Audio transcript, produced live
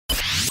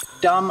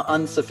dumb,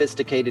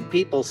 unsophisticated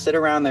people sit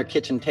around their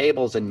kitchen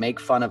tables and make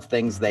fun of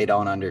things they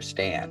don't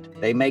understand.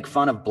 They make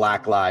fun of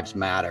Black Lives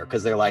Matter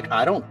because they're like,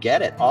 I don't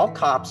get it. All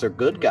cops are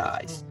good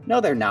guys.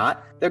 No, they're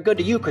not. They're good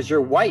to you because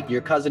you're white. Your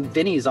cousin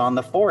Vinny's on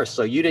the force,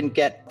 so you didn't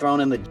get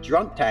thrown in the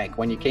drunk tank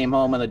when you came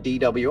home in a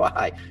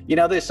DWI. You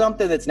know, there's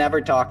something that's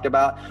never talked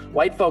about.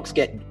 White folks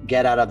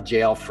get out of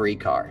jail free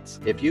cards.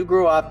 If you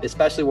grew up,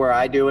 especially where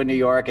I do in New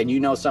York, and you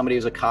know somebody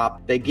who's a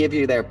cop, they give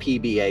you their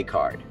PBA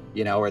card,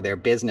 you know, or their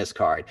business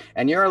card.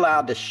 And you're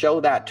allowed to show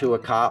that to a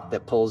cop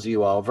that pulls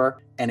you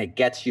over, and it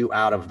gets you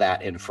out of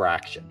that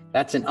infraction.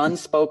 That's an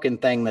unspoken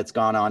thing that's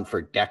gone on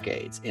for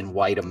decades in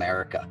white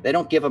America. They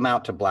don't give them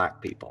out to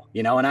Black people,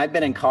 you know, and I've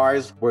been in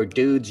cars where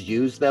dudes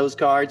use those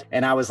cards,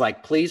 and I was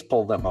like, please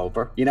pull them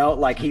over. You know,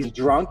 like he's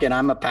drunk and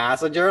I'm a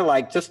passenger,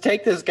 like just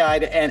take this guy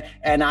to,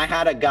 and I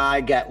had a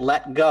guy get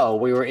let go.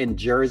 We were in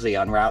Jersey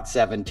on Route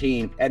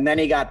 17, and then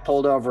he got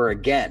pulled over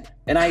again.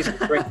 And I used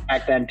to drink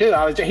back then too.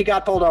 He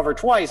got pulled over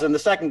twice, and the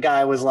second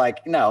guy was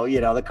like, no,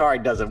 you know, the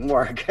card doesn't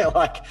work.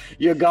 Like,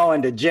 you're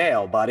going to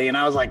jail, buddy. And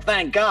I was like,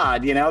 thank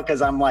God, you know,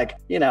 because I'm like,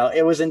 you know,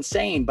 it was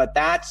insane. But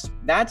that's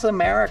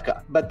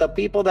America. But the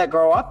people that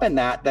grow up in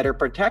that are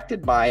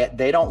protected by it,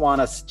 they don't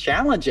want to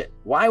challenge it.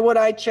 Why would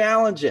I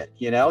challenge it?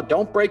 You know,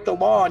 don't break the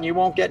law and you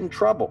won't get in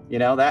trouble. You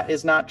know, that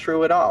is not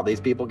true at all.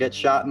 These people get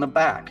shot in the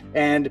back.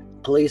 And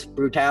police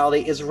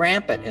brutality is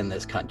rampant in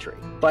this country.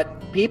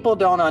 But people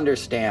don't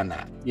understand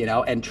that, you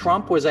know, and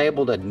Trump was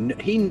able to,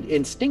 he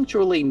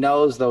instinctually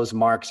knows those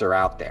marks are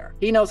out there.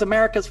 He knows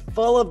America's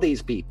full of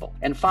these people,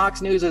 and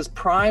Fox News has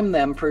primed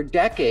them for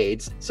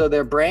decades. So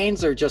their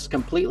brains are just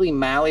completely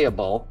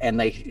malleable, and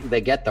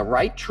they get the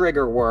right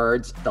trigger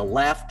words, the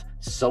left,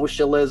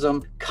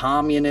 socialism,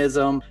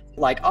 communism,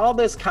 like all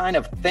this kind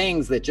of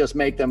things that just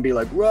make them be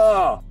like,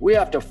 raw, we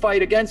have to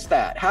fight against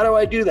that. How do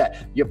I do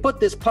that? You put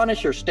this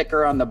Punisher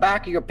sticker on the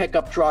back of your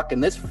pickup truck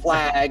and this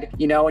flag,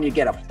 you know, and you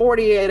get a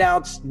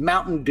 48-ounce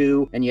Mountain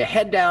Dew, and you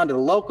head down to the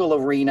local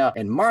arena,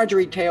 and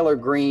Marjorie Taylor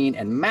Greene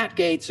and Matt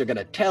Gaetz are going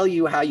to tell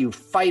you how you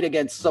fight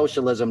against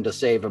socialism to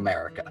save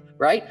America,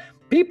 right?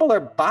 People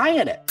are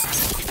buying it.